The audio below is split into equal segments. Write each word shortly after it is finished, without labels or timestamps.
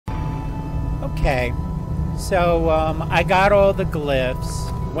Okay, so I got all the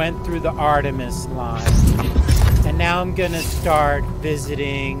glyphs, went through the Artemis line, and now I'm gonna start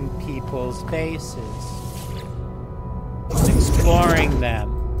visiting people's bases, exploring them.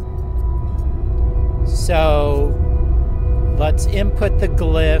 So let's input the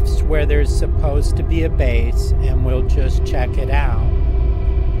glyphs where there's supposed to be a base, and we'll just check it out.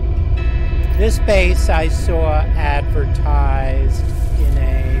 This base I saw advertised in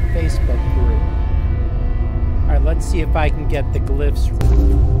a Facebook group. All right, let's see if I can get the glyphs right.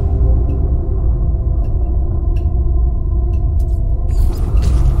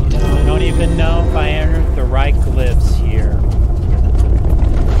 I don't even know if I entered the right glyphs here.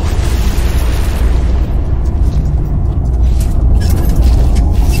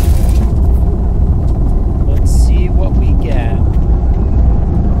 Let's see what we get.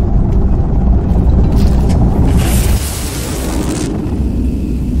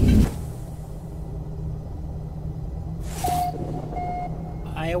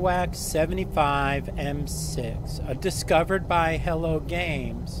 Wax 75 M6, discovered by Hello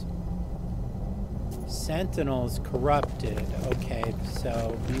Games. Sentinels corrupted. Okay,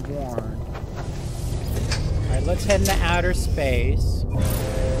 so be warned. Alright, let's head into outer space.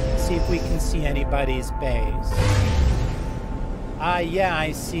 See if we can see anybody's base. Yeah,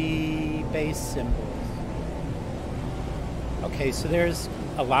 I see base symbols. Okay, so there's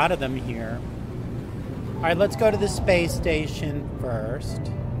a lot of them here. Alright, let's go to the space station first.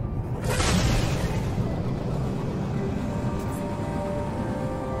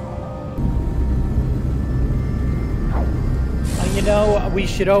 You know, we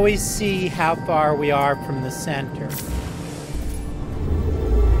should always see how far we are from the center.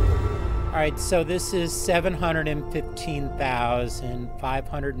 Alright, so this is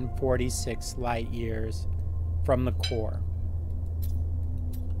 715,546 light years from the core.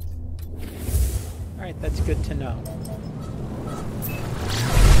 Alright, that's good to know.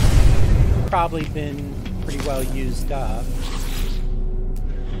 Probably been pretty well used up.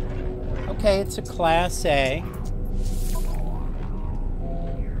 Okay, it's a Class A.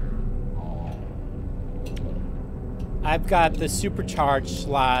 I've got the supercharged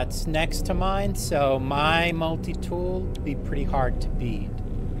slots next to mine, so my multi-tool would be pretty hard to beat.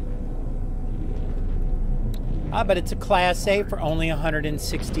 But it's a Class A for only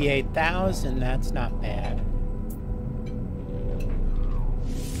 168,000. That's not bad.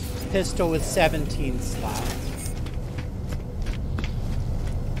 Pistol with 17 slots.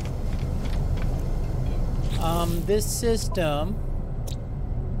 This system,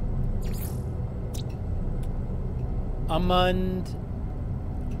 Ommund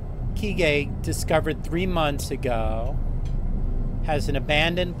Qige discovered 3 months ago, has an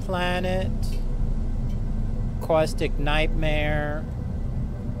abandoned planet, caustic nightmare,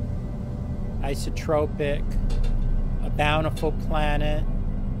 isotropic, a bountiful planet.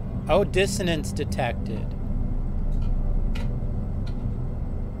 Oh, dissonance detected.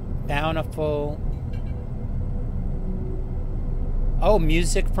 Bountiful. Oh,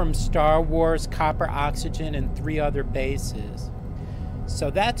 music from Star Wars, Copper Oxygen, and 3 other bases.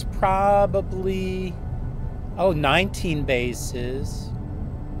 So that's probably, 19 bases.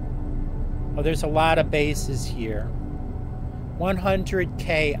 Oh, there's a lot of bases here.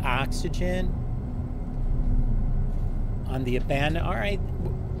 100K oxygen on the abandoned. All right,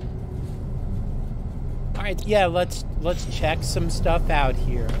 yeah, let's check some stuff out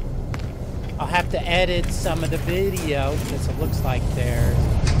here. I'll have to edit some of the video because it looks like there's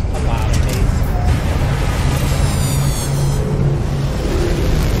a lot of bases.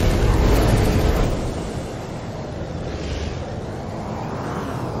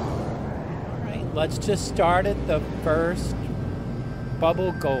 Alright, let's just start at the first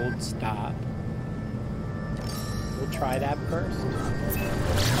bubble gold stop. We'll try that first.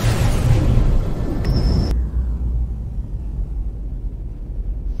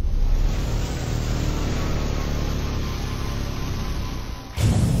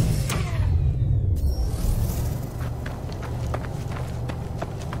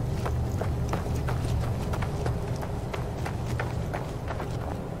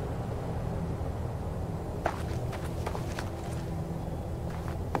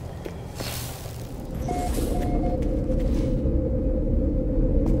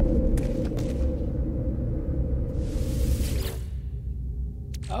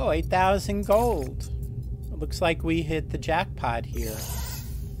 Oh, 8,000 gold. It looks like we hit the jackpot here.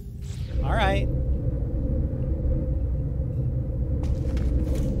 All right.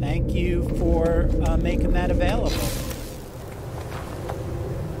 Thank you for making that available.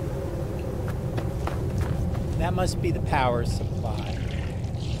 That must be the power supply.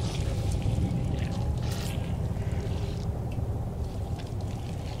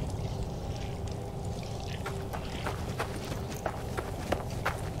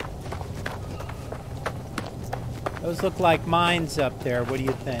 Those look like mines up there. What do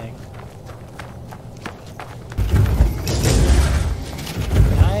you think?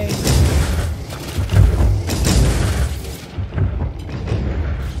 Nice.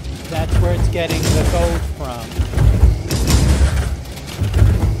 That's where it's getting the gold from.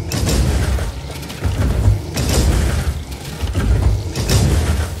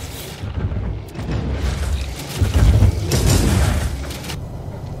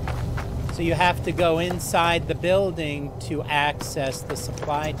 So you have to go inside the building to access the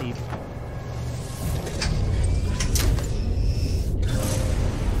supply depot.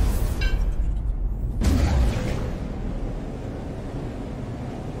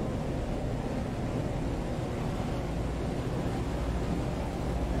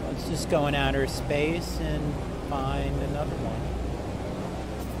 Let's just go in outer space and find another one.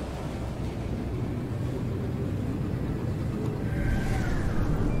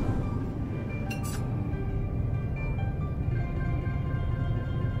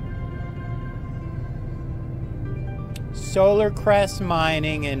 Solar Crest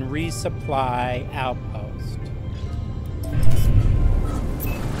Mining and Resupply Outpost.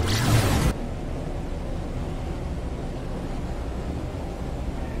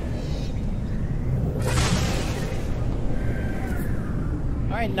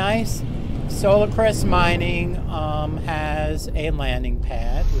 All right, nice. Solar Crest Mining has a landing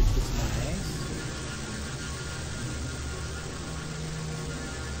pad, which is nice.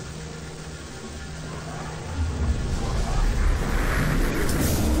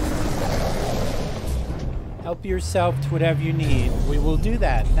 Help yourself to whatever you need. We will do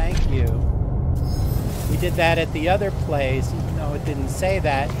that. Thank you. We did that at the other place, even though it didn't say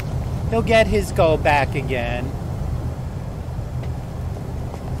that. He'll get his gold back again.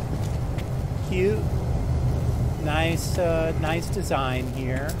 Cute. Nice, nice design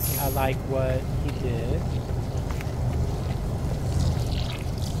here. I like what he did.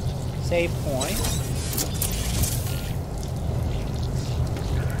 Save point.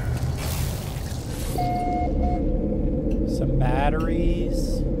 Some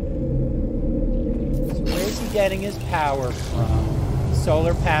batteries. So where's he getting his power from?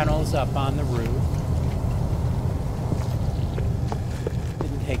 Solar panels up on the roof.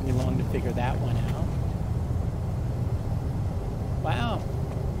 Didn't take me long to figure that one out. Wow.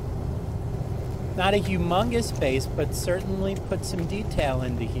 Not a humongous base, but certainly put some detail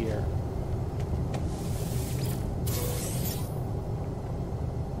into here.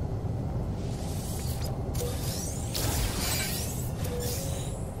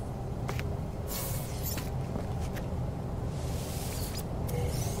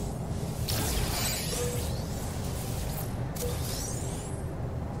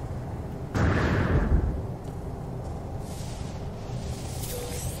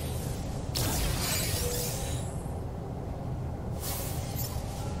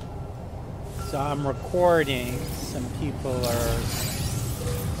 So I'm recording. Some people are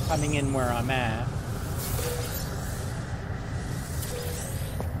coming in where I'm at.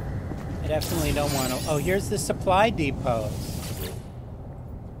 I definitely don't want to... Oh, here's the supply depots.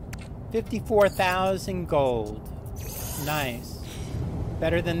 54,000 gold. Nice.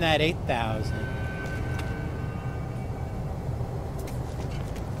 Better than that 8,000.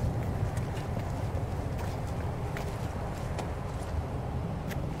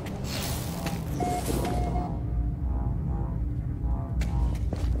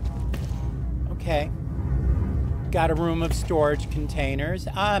 Okay. Got a room of storage containers.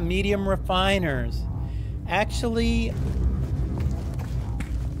 Ah, medium refiners. Actually...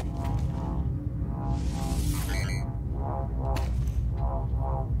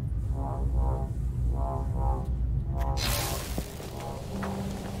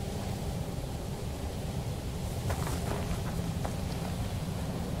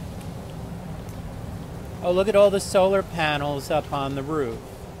 Oh, look at all the solar panels up on the roof.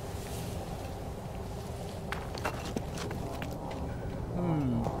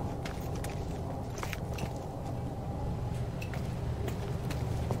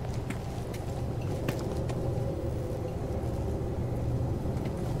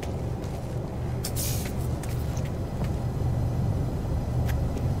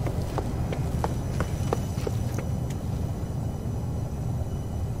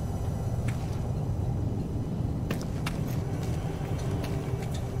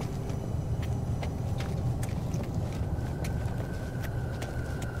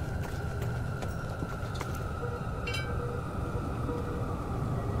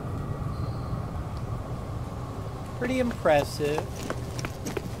 Pretty impressive.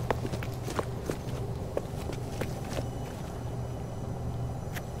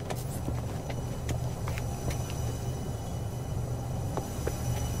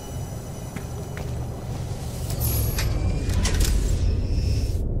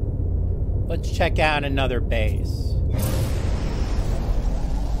 Let's check out another base.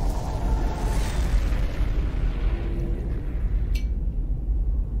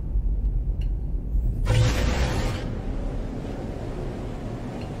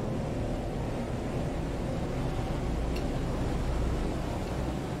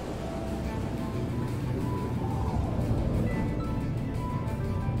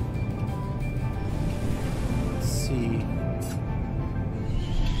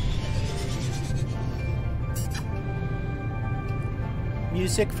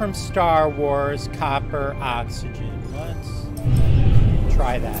 Music from Star Wars, copper, oxygen. Let's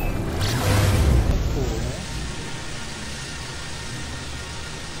try that. Cool.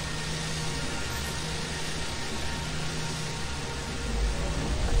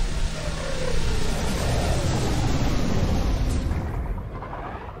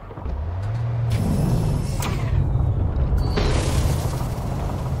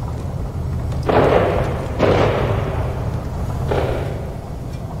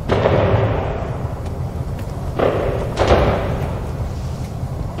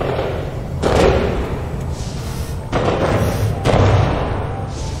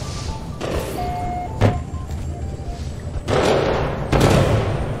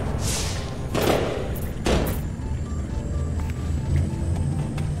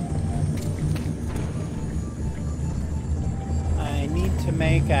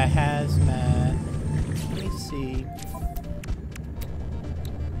 Make a hazmat. Let me see.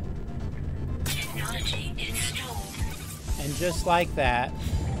 Technology installed. And just like that,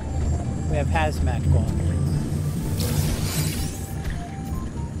 we have hazmat gauntlets.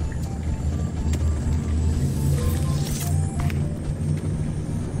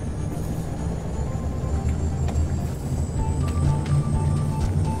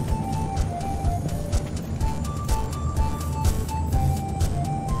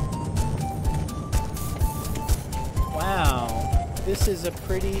 This is a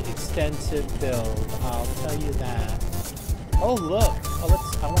pretty extensive build, I'll tell you that. Oh look!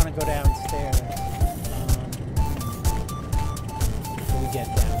 Oh, I want to go downstairs. Before we get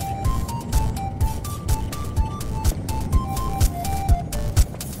down there.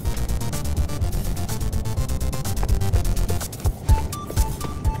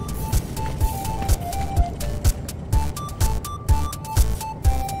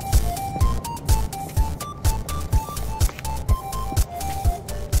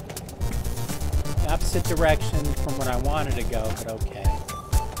 Opposite direction from what I wanted to go, but okay.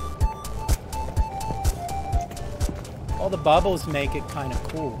 All the bubbles make it kind of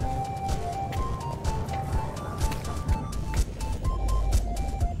cool.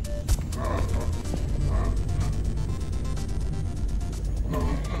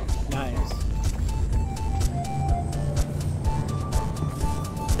 Nice.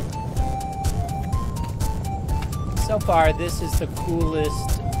 So far, this is the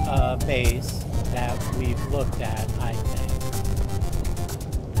coolest base that we've looked at, I think.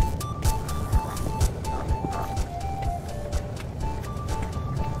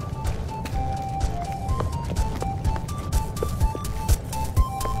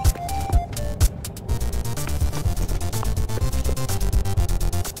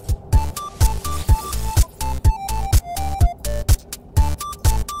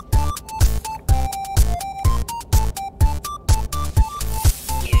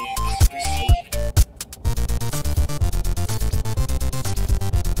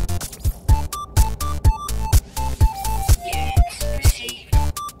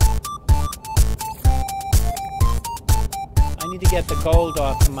 Get the gold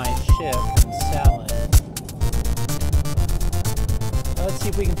off of my ship and sell it. Now let's see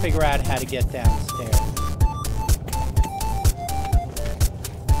if we can figure out how to get downstairs.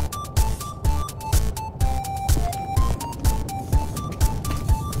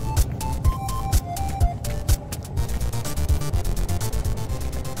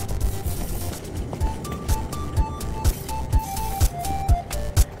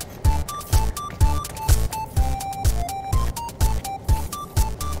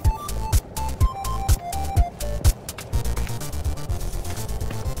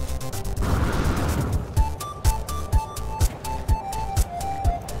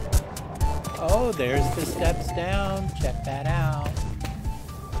 Oh, there's the steps down. Check that out.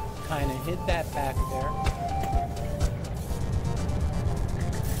 Kind of hid that back there.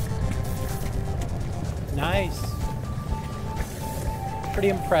 Nice. Pretty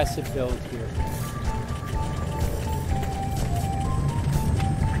impressive build here.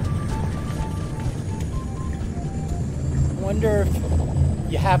 I wonder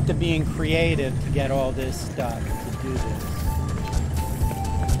if you have to be creative to get all this stuff to do this.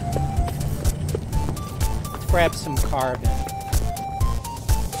 grab some carbon.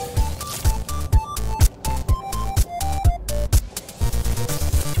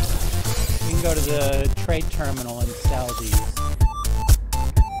 You can go to the trade terminal and sell these.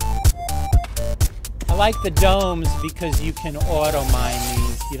 I like the domes because you can auto mine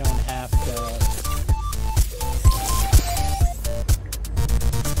these. You don't have to.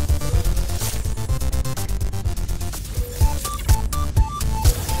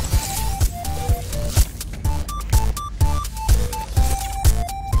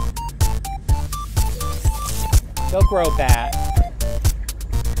 They'll grow back.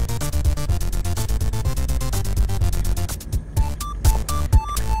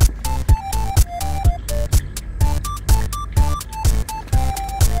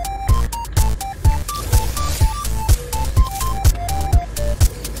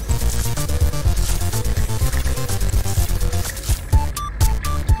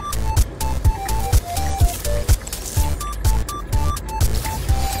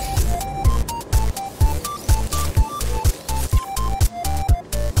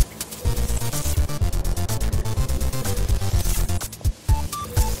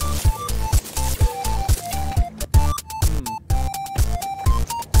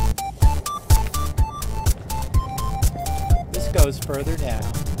 Goes further down.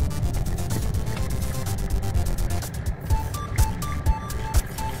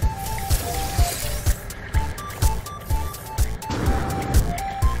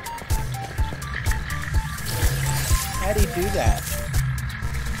 How do you do that?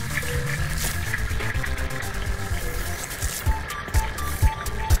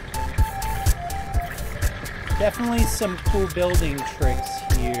 Definitely some cool building tricks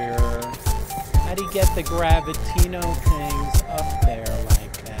here. How do you get the Gravitino things up there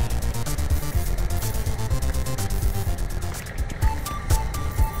like that?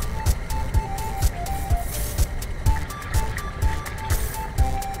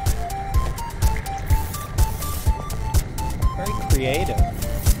 Very creative.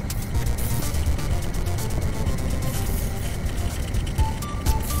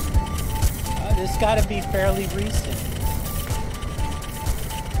 This got to be fairly recent.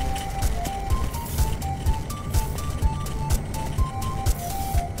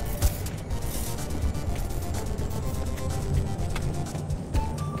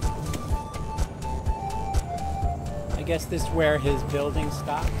 I guess this is where his building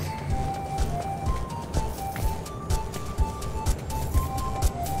stops.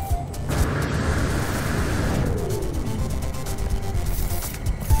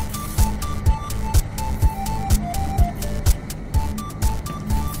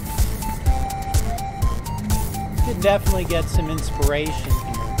 You can definitely get some inspiration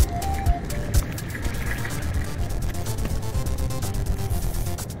here.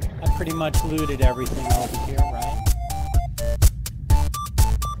 I pretty much looted everything over here, right?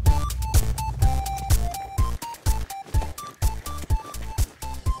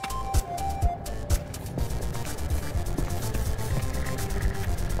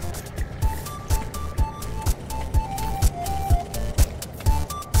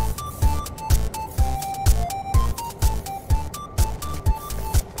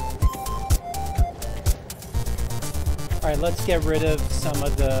 Alright, let's get rid of some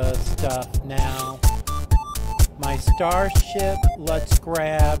of the stuff now. My starship, let's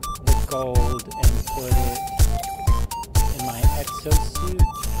grab the gold and put it in my exosuit.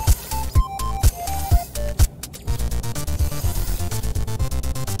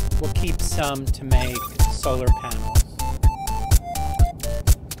 We'll keep some to make solar panels.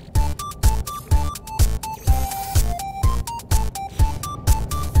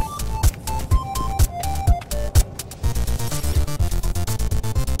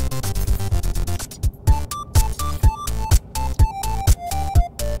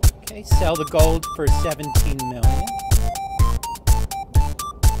 Sell the gold for 17 million.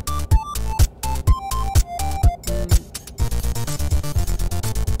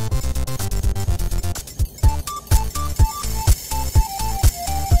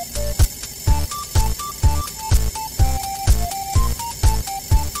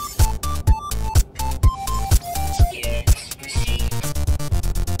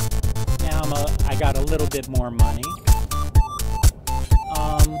 Now I got a little bit more money.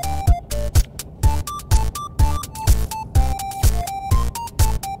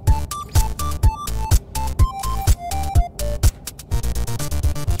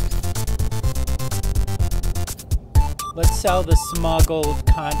 Let's sell the smuggled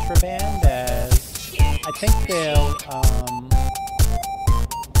contraband as I think they'll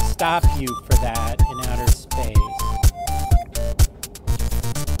stop you for that in outer space.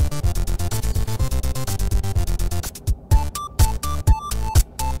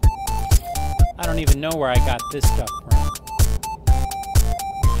 even know where I got this stuff from.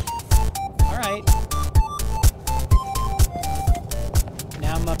 Alright.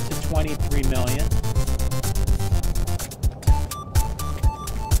 Now I'm up to 23 million.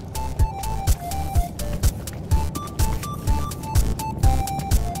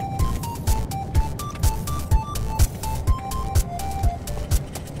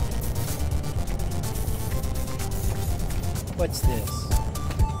 What's this?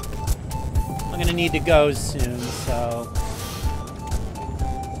 I'm gonna need to go soon, so...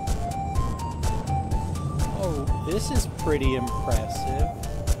 Oh, this is pretty impressive.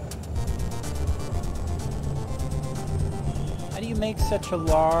 How do you make such a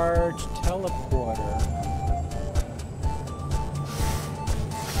large teleporter?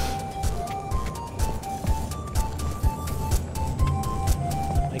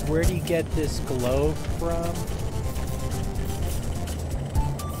 Like, where do you get this globe from?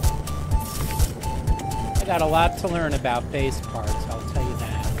 I got a lot to learn about base parts, I'll tell you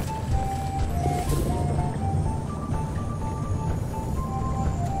that.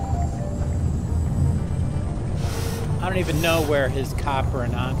 I don't even know where his copper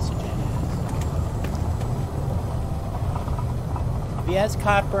and oxygen is. If he has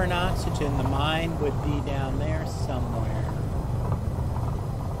copper and oxygen, the mine would be down there somewhere.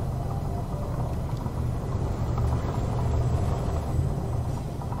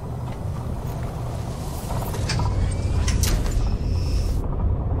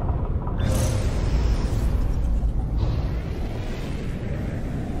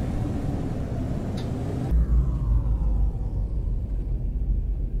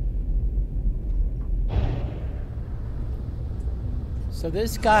 So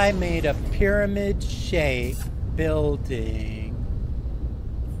this guy made a pyramid-shaped building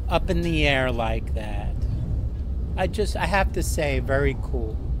up in the air like that. I have to say, very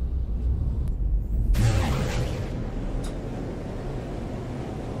cool.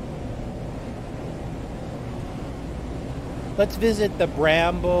 Let's visit the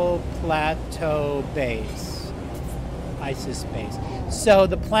Bramble Plateau base, ISIS base. So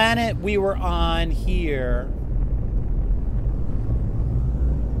the planet we were on here,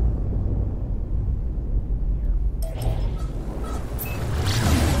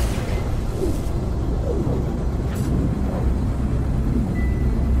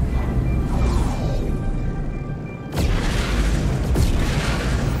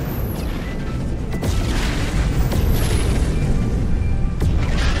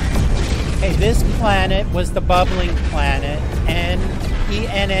 this planet was the bubbling planet,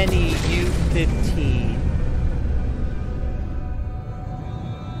 ENNEU-15.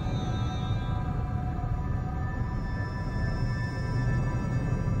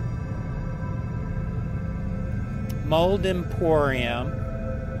 Mold Emporium.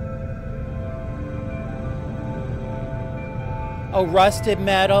 Oh, rusted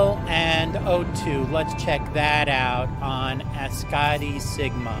metal and O2. Let's check that out on Ascati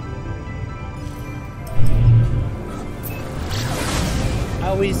Sigma. I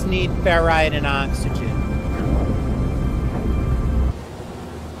always need ferrite and oxygen.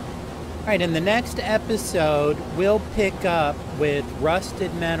 Alright, in the next episode, we'll pick up with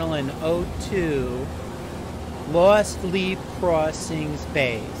rusted metal and O2, Lost Leaf Crossings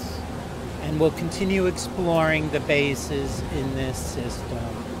base. And we'll continue exploring the bases in this system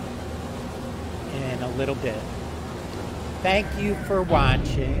in a little bit. Thank you for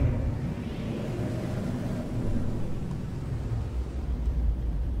watching.